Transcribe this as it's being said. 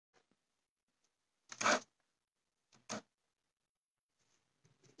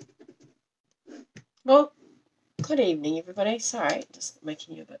Well, good evening, everybody. Sorry, just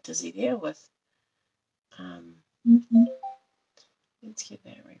making you a bit dizzy there with. Let's get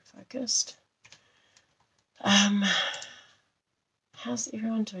that refocused. How's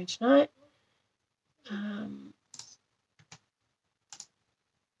everyone doing tonight?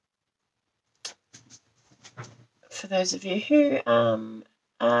 For those of you who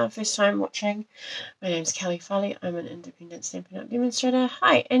are first time watching, my name's Kelley Farley. I'm an independent Stampin' Demonstrator.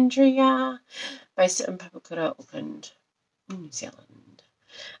 Hi, Andrea, based in Papakura, Auckland, New Zealand.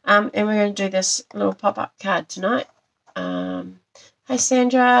 And we're going to do this little pop-up card tonight. Hi,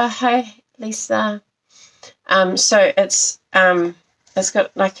 Sandra. Hi, Lisa. So it's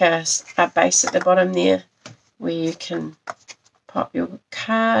got like a base at the bottom there where you can pop your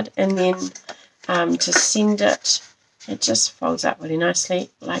card, and then to send it, it just folds up really nicely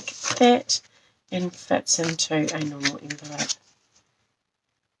like that and fits into a normal envelope.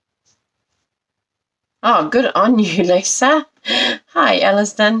 Oh, good on you, Lisa. Hi,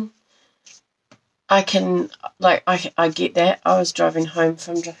 Alison. I get that. I was driving home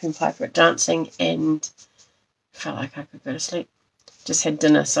from dropping Piper at dancing and felt like I could go to sleep. Just had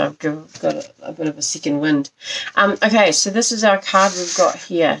dinner, so I've got a bit of a second wind. Okay, so this is our card we've got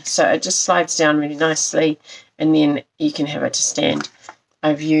here. So it just slides down really nicely, and then you can have it to stand.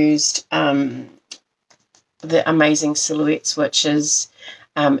 I've used the Amazing Silhouettes, which is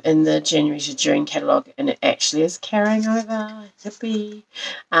in the January to June catalogue, and it actually is carrying over. Yippee!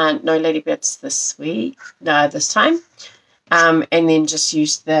 No ladybirds this time. And then just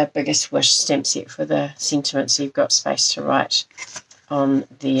use the Biggest Wish stamp set for the sentiment, so you've got space to write on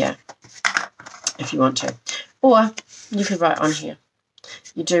there if you want to, or you could write on here.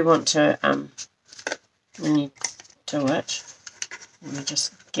 You do want to when you do it, let me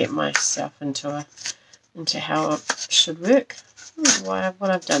just get myself into how it should work. What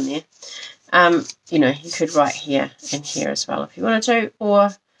I've done there, you know, you could write here and here as well if you wanted to, or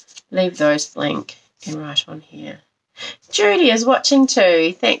leave those blank and write on here. Judy is watching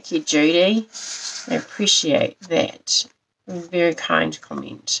too. Thank you, Judy. I appreciate that. Very kind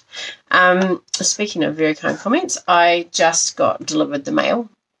comment. Speaking of very kind comments, I just got delivered the mail.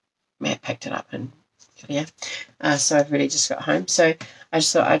 Matt picked it up in Korea, so I've really just got home. So I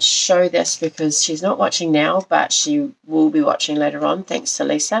just thought I'd show this because she's not watching now, but she will be watching later on, thanks to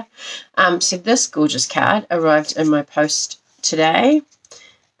Lisa. So this gorgeous card arrived in my post today,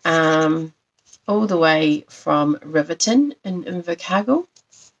 all the way from Riverton in Invercargill.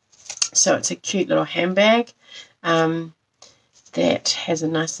 So it's a cute little handbag that has a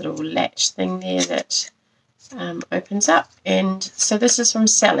nice little latch thing there that opens up. And so this is from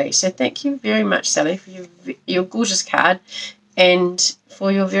Sally. So thank you very much, Sally, for your gorgeous card and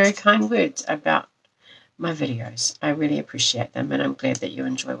for your very kind words about my videos. I really appreciate them, and I'm glad that you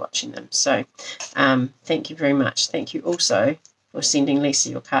enjoy watching them. So thank you very much. Thank you also for sending Lisa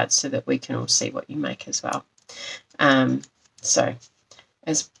your cards so that we can all see what you make as well. So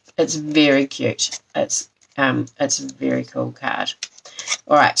it's very cute. It's a very cool card.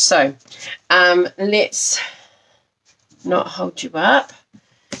 All right, so let's not hold you up.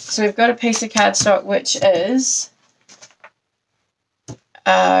 So we've got a piece of cardstock which is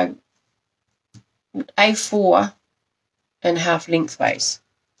A4 and half lengthways.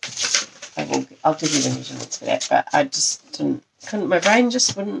 I'll give you the measurements for that, but I just my brain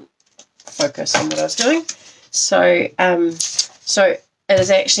just wouldn't focus on what I was doing. So so it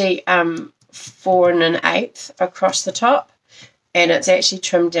is actually 4 1/8 across the top, and it's actually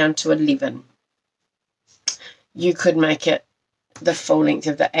trimmed down to 11. You could make it the full length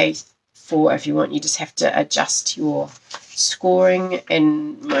of the A4 if you want. You just have to adjust your scoring,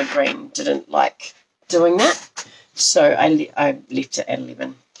 and my brain didn't like doing that, so I left it at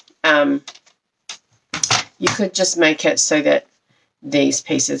 11. You could just make it so that these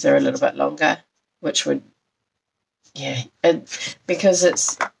pieces are a little bit longer, which would, yeah, because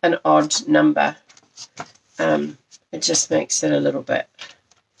it's an odd number, it just makes it a little bit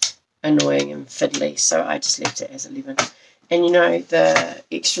annoying and fiddly, so I just left it as 11. And you know, the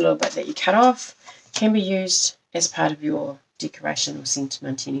extra little bit that you cut off can be used as part of your decoration or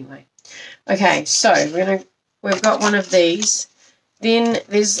sentiment anyway. Okay, so we've got one of these. Then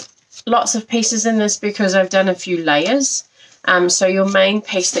there's lots of pieces in this because I've done a few layers. So your main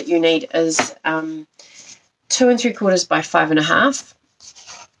piece that you need is 2 3/4 by 5 1/2.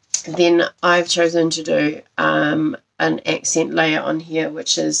 Then I've chosen to do an accent layer on here,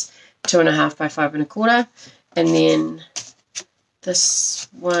 which is 2 1/2 by 5 1/4, and then this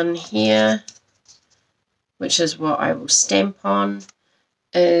one here, which is what I will stamp on,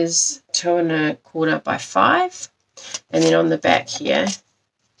 is 2 1/4 by 5, and then on the back here,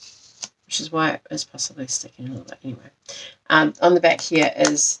 which is why it is possibly sticking a little bit anyway. On the back here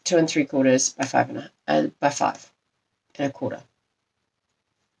is 2 3/4 by 5 1/4.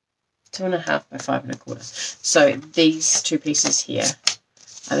 2 1/2 by 5 1/4. So these two pieces here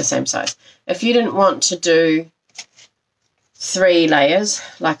are the same size. If you didn't want to do 3 layers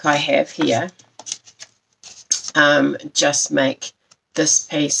like I have here, just make this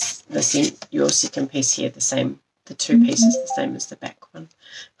piece, your second piece here, the same, the two pieces the same as the back one.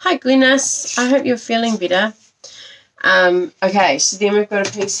 Hi Glennis, I hope you're feeling better. Okay, so then we've got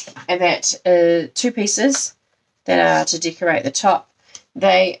a piece that 2 pieces that are to decorate the top.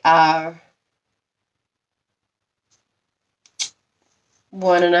 They are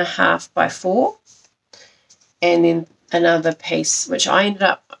 1 1/2 by 4, and then another piece which I ended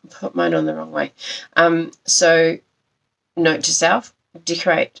up put mine on the wrong way. So note to self,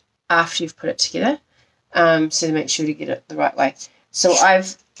 decorate after you've put it together. So make sure to get it the right way. So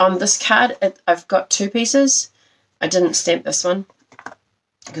on this card I've got 2 pieces. I didn't stamp this one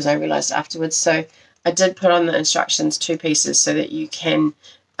because I realized afterwards. So I did put on the instructions 2 pieces so that you can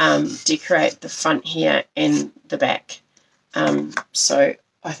decorate the front here and the back. So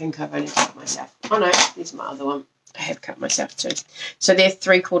I think I've only cut myself. Oh no, there's my other one. I have cut myself too. So they're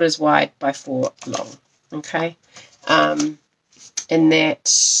 3/4 wide by 4 long. Okay. And that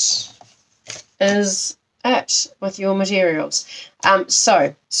is it with your materials.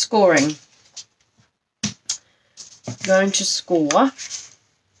 So scoring. Going to score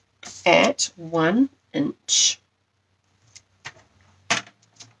at 1 inch.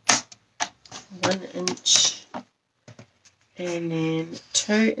 1 inch. And then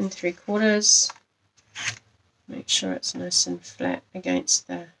 2 3/4. Make sure it's nice and flat against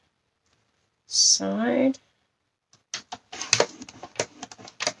the side.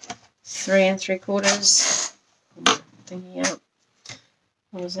 3 3/4. Thingy out.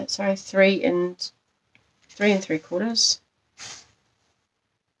 What was that? Sorry, 3 3/4.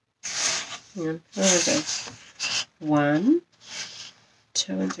 Hang on, there we go. 1,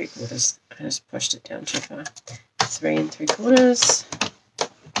 2 3/4. I just pushed it down too far. 3 3/4.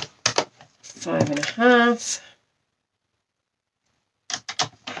 5 1/2.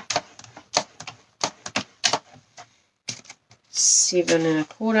 7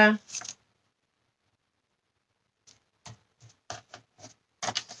 1/4.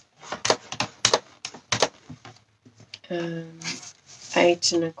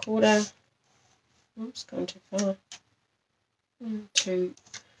 8 1/4. Oops, gone too far. Too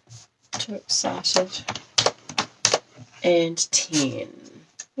excited. And 10.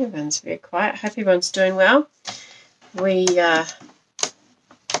 Everyone's very quiet. Hope everyone's doing well. We are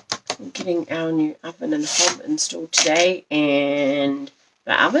getting our new oven and hob installed today, and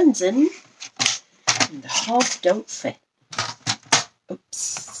the oven's in and the hob don't fit.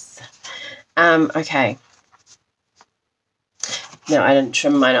 Oops. Okay. Now, I didn't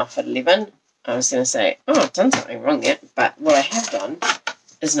trim mine off at 11. I was going to say, oh, I've done something wrong yet, but what I have done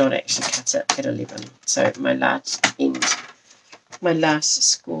is not actually cut it at 11. So my last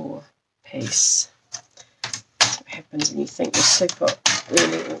score piece. That's what happens when you think you're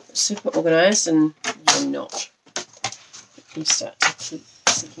super organised and you're not. You start to keep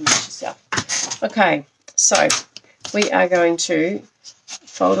second guess yourself. Okay, so we are going to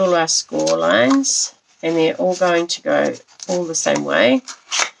fold all our score lines, and they're all going to go all the same way,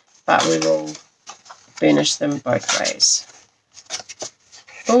 but we will burnish them both ways.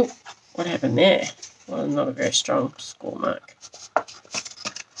 Oh, what happened there? Well, not a very strong score mark.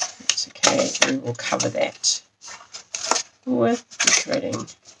 It's okay, we will cover that with decorating.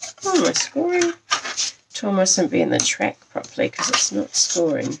 Oh, my scoring to almost isn't being the track properly because it's not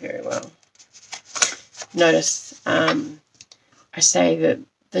scoring very well. Notice I say that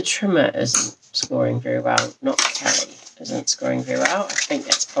the trimmer isn't scoring very well, not Kelley isn't scoring very well. I think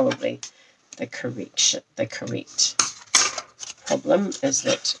that's probably the correct problem, is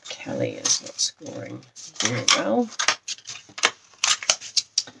that Kelley is not scoring very well.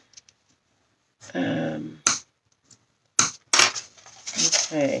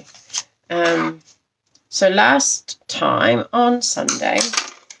 Okay. So last time on Sunday,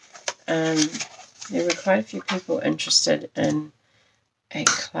 there were quite a few people interested in a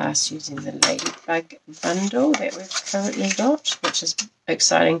class using the Ladybug bundle that we've currently got, which is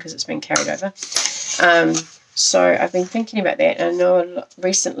exciting because it's been carried over. So I've been thinking about that, and I know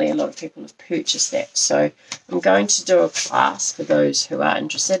recently a lot of people have purchased that. So I'm going to do a class for those who are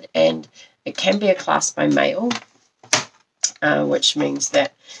interested, and it can be a class by mail, which means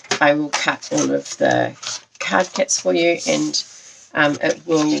that I will cut all of the card kits for you, and it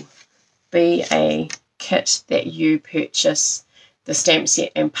will be a kit that you purchase the stamp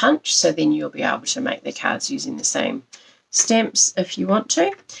set and punch, so then you'll be able to make the cards using the same stamps if you want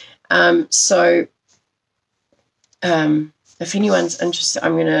to. If anyone's interested,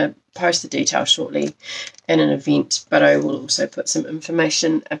 I'm going to post the details shortly in an event, but I will also put some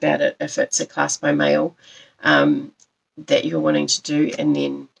information about it if it's a class by mail that you're wanting to do, and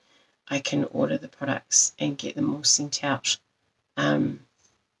then I can order the products and get them all sent out.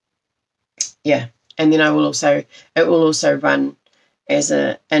 Yeah, and then it will also run as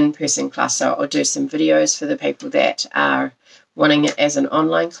an in-person class, so I'll do some videos for the people that are wanting it as an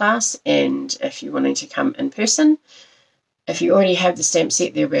online class, and if you're wanting to come in person. If you already have the stamp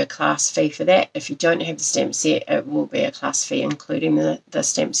set, there will be a class fee for that. If you don't have the stamp set, it will be a class fee including the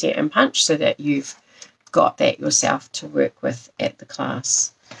stamp set and punch, so that you've got that yourself to work with at the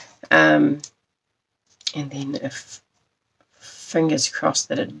class. And then if, fingers crossed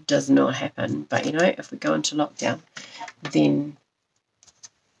that it does not happen, but you know, if we go into lockdown, then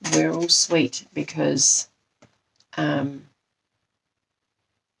we're all sweet, because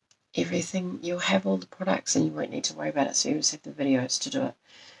everything, you'll have all the products and you won't need to worry about it, so you just have the videos to do it.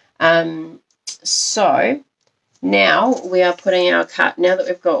 So now we are putting our cut, now that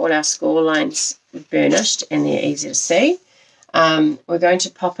we've got all our score lines burnished and they're easy to see, we're going to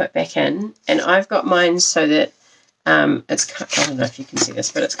pop it back in, and I've got mine so that it's, I don't know if you can see this,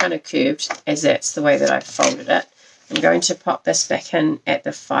 but it's kind of curved, as that's the way that I folded it. I'm going to pop this back in at the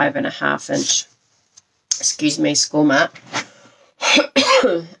 5.5 inch, excuse me, score mark.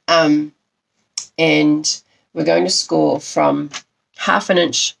 And we're going to score from 1/2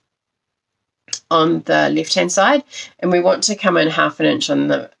 inch on the left hand side, and we want to come in 1/2 inch on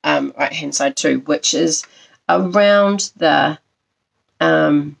the right hand side too, which is around the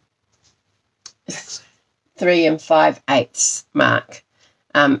 3 5/8 mark.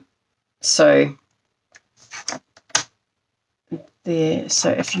 So there,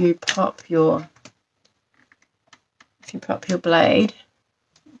 so if you pop your blade,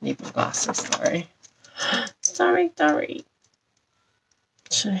 need my glasses, sorry,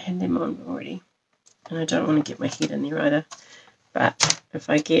 should have had them on already, and I don't want to get my head in there either, but if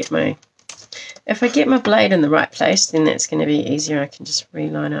I get my blade in the right place, then that's going to be easier. I can just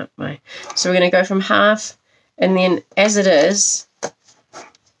reline up my, so we're going to go from 1/2, and then as it is,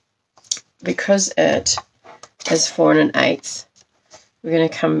 because it is 4 1/8, we're going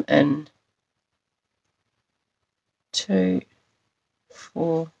to come in 2,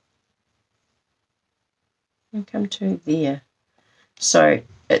 4, and come to there. So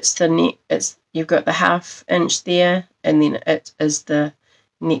it's the next, it's, you've got the 1/2 inch there, and then it is the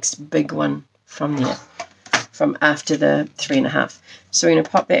next big one from there, from after the 3 1/2. So we're going to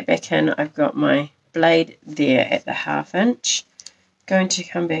pop that back in. I've got my blade there at the 1/2 inch. Going to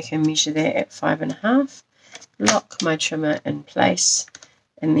come back and measure that at 5 1/2. Lock my trimmer in place.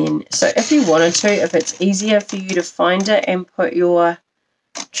 And then, so if you wanted to, if it's easier for you to find it and put your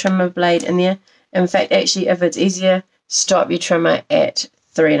trimmer blade in there, in fact, actually, if it's easier, stop your trimmer at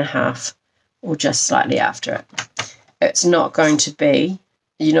 3 1/2 or just slightly after it. It's not going to be,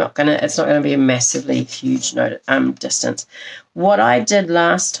 it's not going to be a massively huge distance. What I did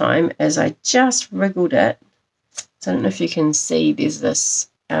last time is I just wriggled it. So I don't know if you can see, there's this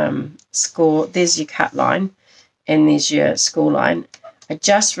score, there's your cut line, and there's your score line. I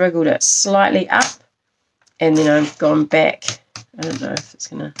just wriggled it slightly up, and then I've gone back. I don't know if it's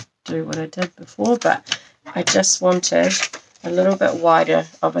going to do what I did before, but I just wanted a little bit wider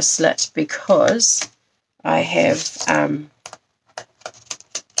of a slit, because I have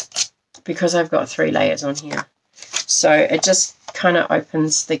because I've got 3 layers on here, so it just kind of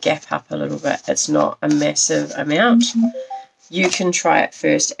opens the gap up a little bit. It's not a massive amount. You can try it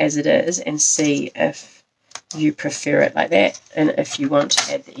first as it is and see if you prefer it like that, and if you want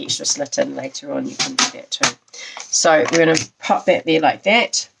to add the extra slit in later on, you can do that too. So we're going to pop that there like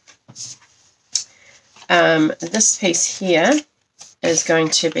that. This piece here is going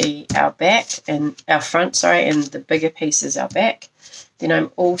to be our back, and our front, sorry, and the bigger piece is our back. Then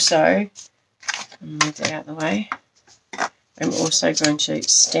I'm also, move that out of the way, I'm also going to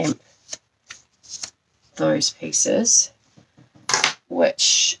stamp those pieces,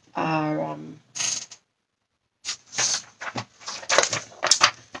 which are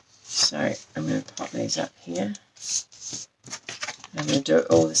so I'm going to pop these up here. I'm going to do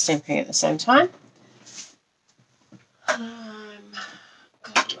all the stamping at the same time.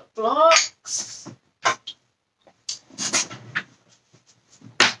 Got my blocks.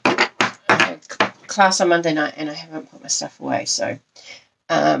 Okay, class on Monday night, and I haven't put my stuff away, so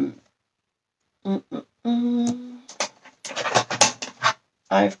I'm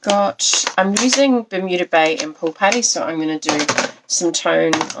using Bermuda Bay and Pool Party, so I'm going to do some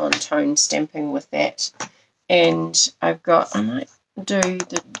tone on tone stamping with that. And I might do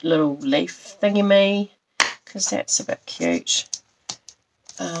the little leaf thingy-me, because that's a bit cute.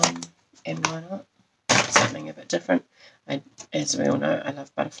 And why not? Something a bit different. As we all know, I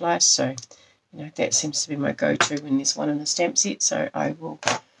love butterflies, so you know that seems to be my go-to when there's one in the stamp set. So I will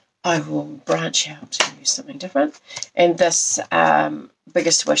branch out and use something different. And this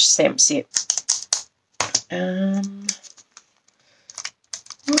Biggest Wish stamp set.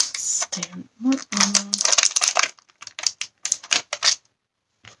 What stamp? What one?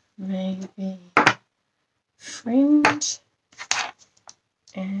 Maybe Friend,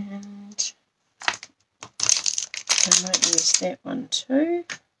 and I might use that one too.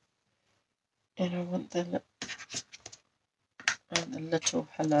 And I want the little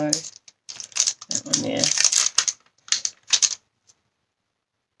hello, that one there.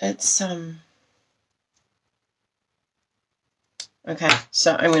 It's okay,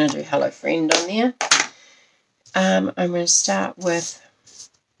 so I'm going to do Hello Friend on there. I'm going to start with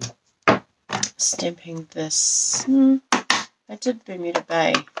stamping this. I did Bermuda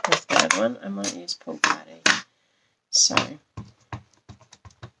Bay with the other one. I might use Pool Party. So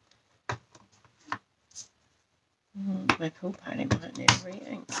my Pool Party might need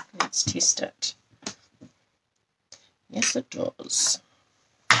re-ink. Let's test it. Yes, it does.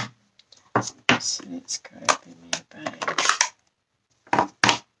 So let's go Bermuda Bay.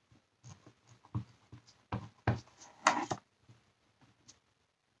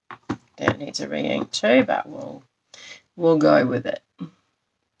 That needs a re-ink too, but we'll go with it.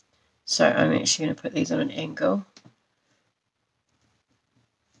 So I'm actually going to put these on an angle.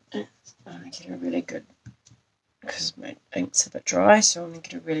 I want to get a really good, because my ink's a bit dry, so I want to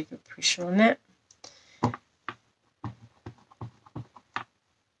get a really good pressure on that.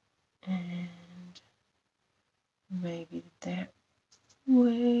 And maybe that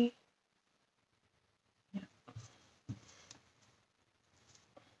way.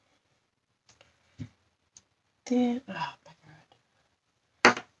 There. Oh,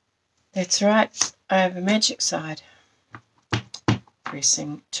 bugger. That's right, I have a magic side.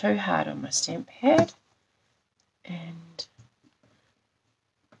 Pressing too hard on my stamp pad, and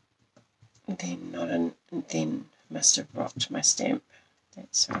then must have rocked my stamp.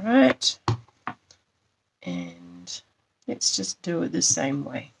 That's alright. And let's just do it the same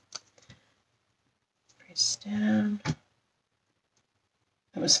way. Press down.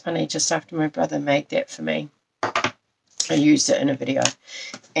 It was funny, just after my brother made that for me, I used it in a video,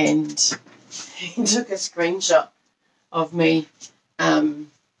 and he took a screenshot of me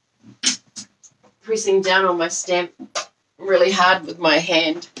pressing down on my stamp really hard with my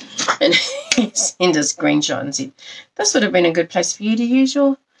hand, and he sent a screenshot and said, this would have been a good place for you to use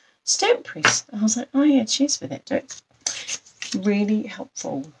your stamp press. I was like, oh yeah, cheers for that, dude. Really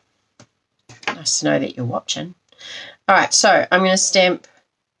helpful. Nice to know that you're watching. Alright, so I'm going to stamp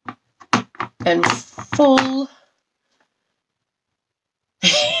in full.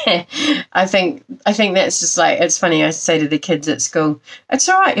 I think that's just like, it's funny, I say to the kids at school, it's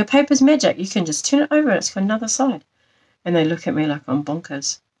alright, your paper's magic, you can just turn it over and it's got another side. And they look at me like I'm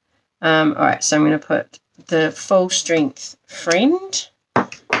bonkers. Alright, so I'm going to put the full strength Friend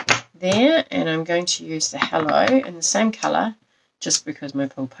there, and I'm going to use the Hello in the same colour, just because my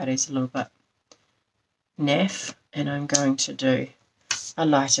Pool Party's a little bit naff, and I'm going to do a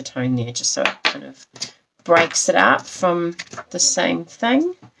lighter tone there, just so it kind of breaks it up from the same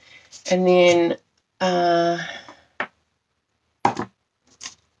thing. And then I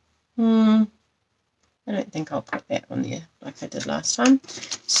don't think I'll put that on there like I did last time.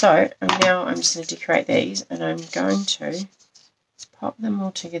 So now I'm just going to decorate these, and I'm going to pop them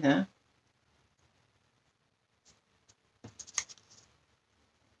all together.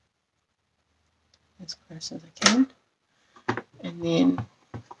 As close as I can. And then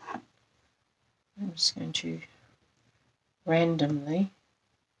I'm just going to randomly,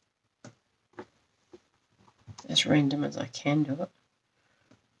 as random as I can do it.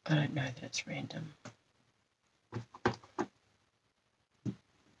 I don't know that it's random.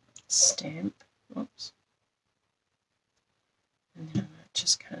 Stamp. Oops. And then I might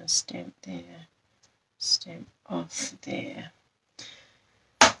just kind of stamp there, stamp off there.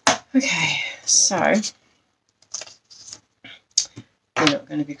 Okay, so they're not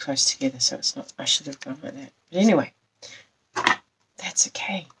going to be close together, so it's not, I should have gone like that. But anyway, that's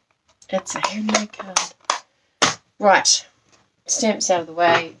okay. It's a handmade card. Right, stamps out of the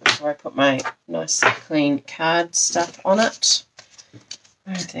way before I put my nice clean card stuff on it.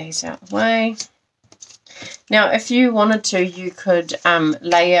 Move these out of the way. Now, if you wanted to, you could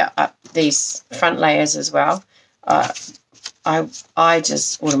layer up these front layers as well. I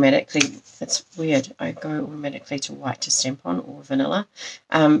just automatically, it's weird, I go automatically to white to stamp on, or vanilla.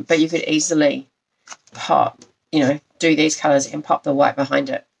 But you could easily pop, do these colours and pop the white behind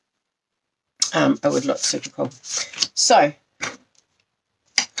it. It would look super cool. So,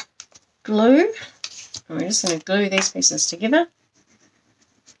 glue. And we're just going to glue these pieces together.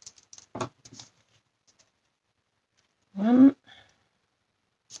 One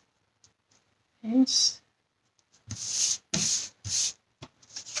piece.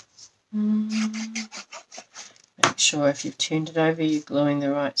 Make sure if you've turned it over, you're gluing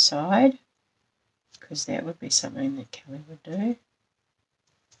the right side, because that would be something that Kelley would do.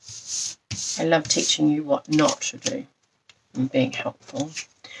 I love teaching you what not to do and being helpful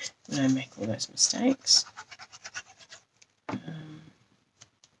when I make all those mistakes.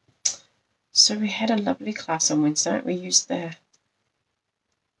 So we had a lovely class on Wednesday. We used the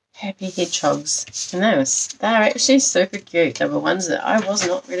Happy Hedgehogs, and they're actually super cute. They were ones that I was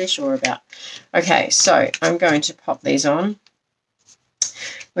not really sure about. Okay, so I'm going to pop these on.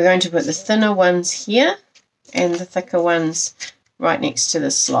 We're going to put the thinner ones here and the thicker ones right next to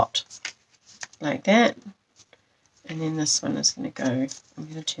the slot, like that. And then this one is going to go, I'm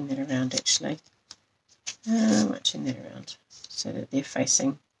going to turn that around actually. I might turn that around so that they're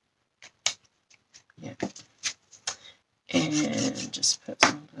facing, yeah. And just put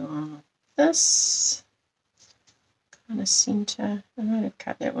some glue on with this. Kind of center. I might have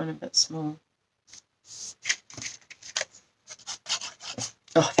cut that one a bit small.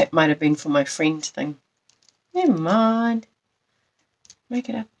 Oh, that might have been for my friend thing. Never mind. Make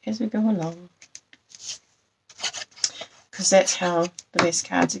it up as we go along. Because that's how the best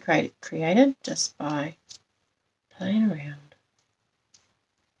cards are created, just by playing around.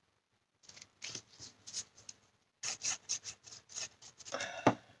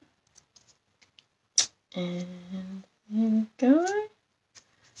 And there we go.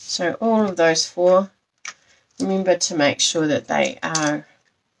 So all of those four, remember to make sure that they are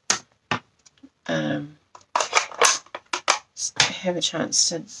have a chance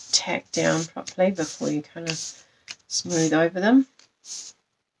to tack down properly before you kind of smooth over them.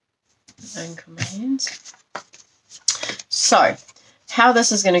 Anchor my hands. So how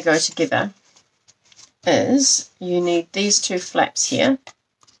this is going to go together is you need these two flaps here,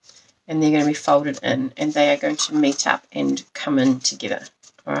 and they're going to be folded in, and they are going to meet up and come in together.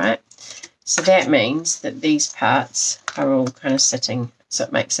 Alright, so that means that these parts are all kind of sitting, so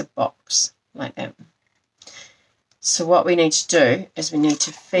it makes a box like that. So what we need to do is we need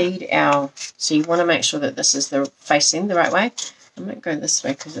to feed our, so you want to make sure that this is facing the right way. I might go this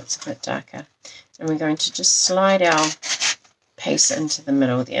way because it's a bit darker. And we're going to just slide our piece into the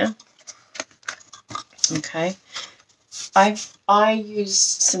middle there. Okay. I use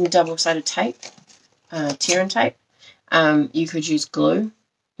some double-sided tape, tear and tape. You could use glue.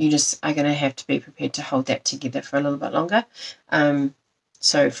 You just are going to have to be prepared to hold that together for a little bit longer.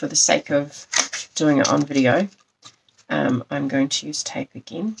 So for the sake of doing it on video, I'm going to use tape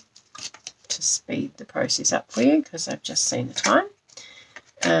again to speed the process up for you, because I've just seen the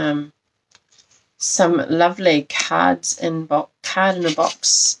time. Some lovely card in a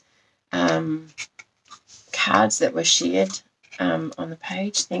box cards that were shared on the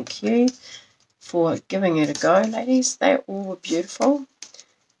page. Thank you for giving it a go, ladies. They all were beautiful.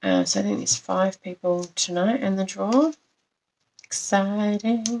 So I think there's 5 people tonight in the draw.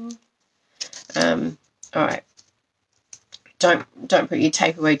 Exciting. Alright. Don't put your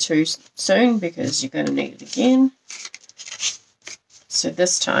tape away too soon, because you're going to need it again. So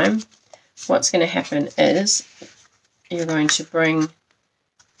this time, what's going to happen is you're going to bring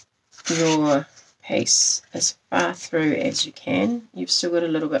your piece as far through as you can. You've still got a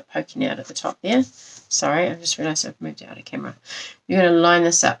little bit poking out at the top there. Sorry, I just realised I've moved out of camera. You're going to line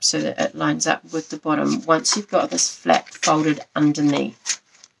this up so that it lines up with the bottom once you've got this flap folded underneath.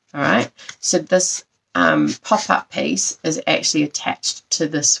 Alright, so this pop-up piece is actually attached to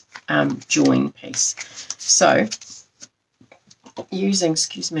this join piece. So using,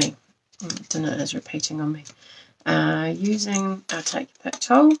 excuse me, dinner is repeating on me. Using our take your pick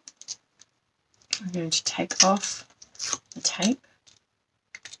tool, I'm going to take off the tape.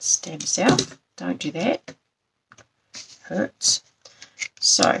 Stab yourself. Don't do that. Hurts.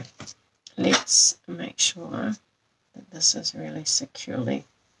 So let's make sure that this is really securely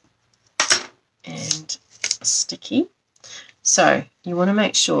and sticky. So you want to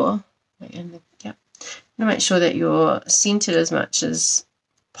make sure, make sure that you're centered as much as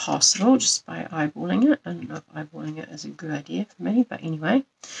possible, just by eyeballing it. I don't know if eyeballing it is a good idea for me, but anyway,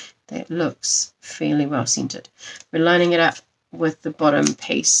 that looks fairly well centered. We're lining it up with the bottom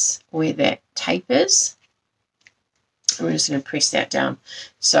piece where that tape is, And we're just going to press that down.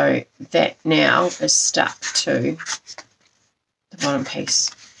 So that now is stuck to the bottom piece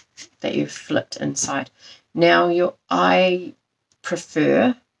that you've flipped inside. Now I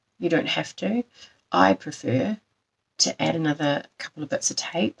prefer, you don't have to, I prefer to add another couple of bits of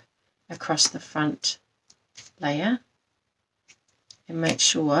tape across the front layer and make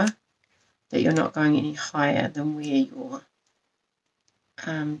sure that you're not going any higher than where your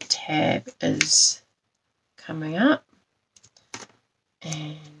tab is coming up.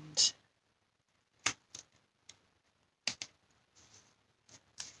 And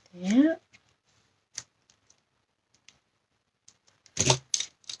yeah.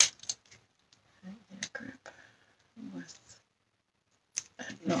 Grip with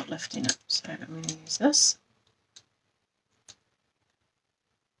it not lifting up, so I'm going to use this.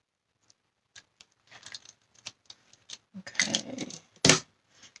 Okay.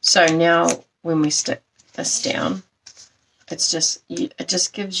 So now when we stick this down, it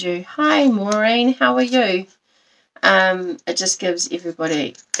just gives you, hi Maureen, how are you? It just gives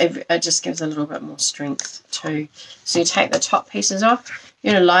everybody, it just gives a little bit more strength too. So you take the top pieces off,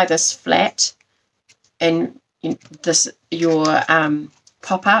 you're going to lie this flat, and your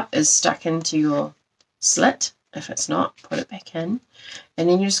pop-up is stuck into your slit. If it's not, put it back in. And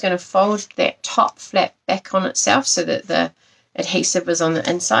then you're just going to fold that top flap back on itself so that the adhesive is on the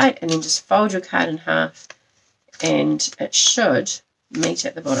inside, and then just fold your card in half, and it should meet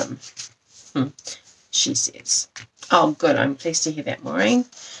at the bottom, she says. Oh, good. I'm pleased to hear that, Maureen.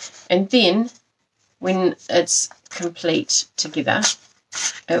 And then when it's complete together,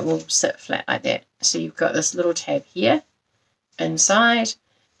 it will sit flat like that. So you've got this little tab here inside,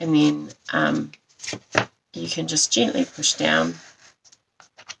 and then you can just gently push down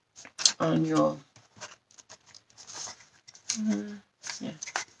on your, yeah,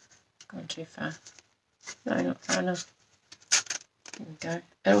 going too far. No, not far enough. There we go.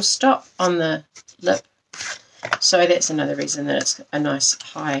 It'll stop on the lip, so that's another reason that it's a nice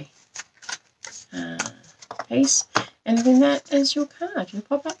high piece. And then that is your card, your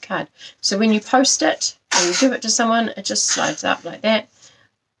pop-up card. So when you post it and you give it to someone, it just slides up like that.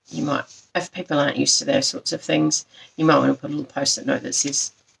 You might, if people aren't used to those sorts of things, you might want to put a little post-it note that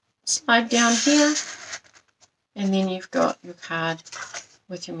says slide down here, and then you've got your card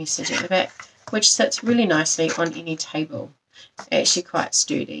with your message at the back, which sits really nicely on any table. Actually quite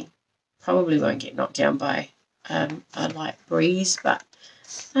sturdy. Probably won't get knocked down by a light breeze, but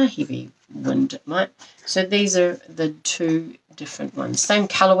a heavy wind it might. So these are the two different ones. Same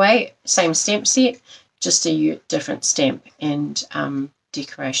colorway, same stamp set, just a different stamp and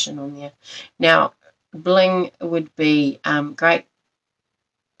decoration on there. Now, bling would be great.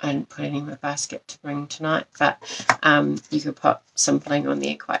 I didn't put any in my basket to bring tonight, but you could put some bling on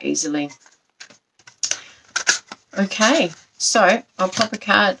there quite easily. Okay, so I'll pop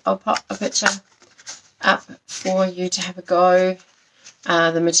a picture up for you to have a go.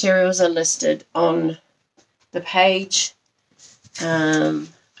 The materials are listed on the page. I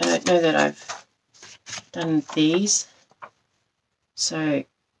don't know that I've done these, so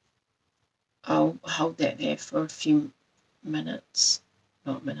I'll hold that there for a few minutes,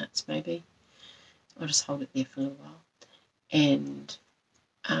 not minutes maybe. I'll just hold it there for a little while, and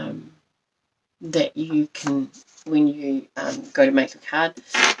that you can, when you go to make a card,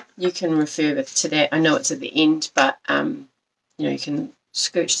 you can refer to that. I know it's at the end, but you know, you can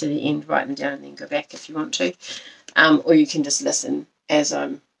scooch to the end, write them down, and then go back if you want to, or you can just listen as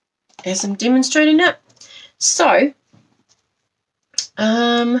I'm demonstrating it. So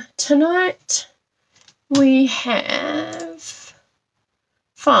tonight we have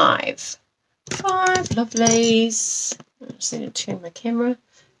five lovelies. I just need to turn my camera.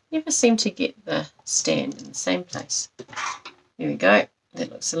 Never seem to get the stand in the same place. There we go. That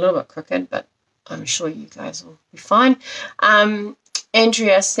looks a little bit crooked, but I'm sure you guys will be fine.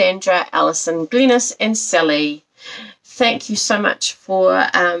 Andrea, Sandra, Alison, Glenys, and Sally, thank you so much for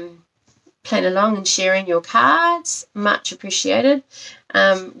playing along and sharing your cards. Much appreciated.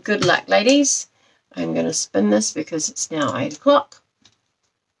 Good luck, ladies. I'm going to spin this because it's now 8 o'clock.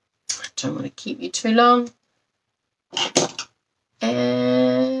 I don't want to keep you too long.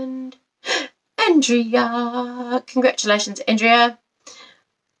 And Andrea, congratulations, Andrea.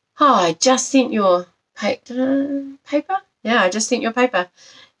 Oh, I just sent your paper. Yeah, I just sent your paper.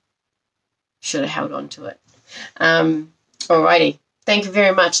 Should have held on to it. Alrighty. Thank you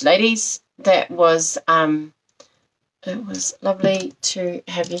very much, ladies. That was it was lovely to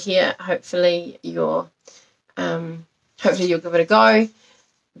have you here. Hopefully you'll give it a go.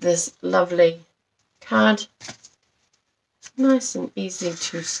 This lovely card. Nice and easy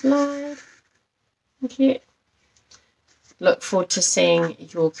to slide. Thank you. look forward to seeing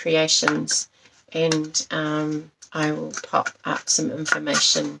your creations, and I will pop up some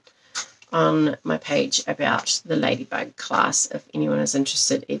information on my page about the Ladybug class if anyone is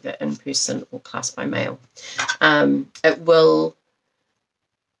interested, either in person or class by mail. It will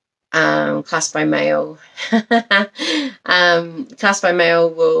class by mail class by mail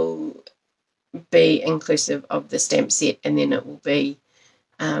will be inclusive of the stamp set, and then it will be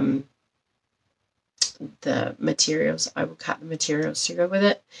the materials. I will cut the materials to go with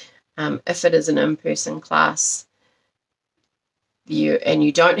it. If it is an in-person class, you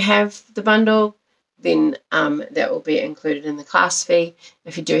don't have the bundle, then that will be included in the class fee.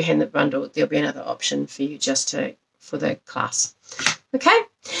 If you do have the bundle, there'll be another option for you for the class. Okay,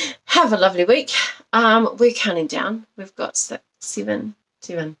 have a lovely week. We're counting down. We've got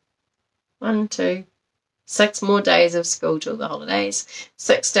 1, 2, 6 more days of school till the holidays,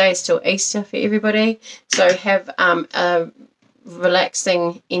 6 days till Easter for everybody. So have a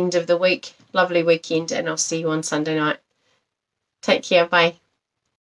relaxing end of the week, lovely weekend, and I'll see you on Sunday night. Take care. Bye.